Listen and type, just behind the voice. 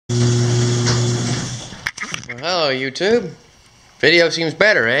Hello, YouTube. Video seems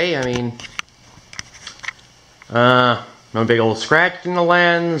better, eh? I mean, no big old scratch in the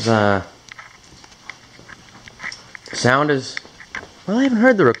lens. Sound is, well, I haven't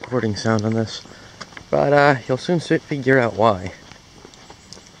heard the recording sound on this, but you'll soon figure out why.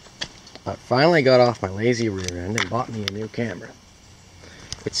 I finally got off my lazy rear end and bought me a new camera.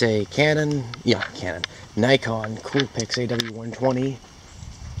 It's a Nikon Coolpix AW120.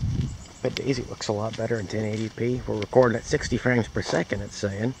 But Daisy looks a lot better in 1080p. We're recording at 60 frames per second, it's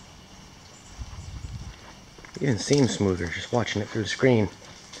saying. It even seems smoother just watching it through the screen.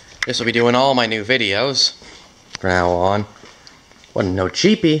 This will be doing all my new videos from now on. Wasn't no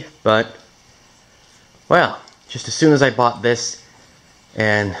cheapie, but, well, just as soon as I bought this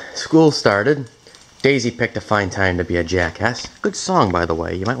and school started, Daisy picked a fine time to be a jackass. Good song, by the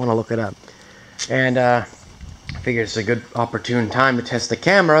way. You might want to look it up. And, I figured it's a good opportune time to test the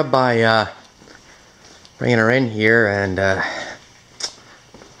camera by bringing her in here and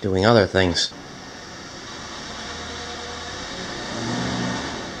doing other things.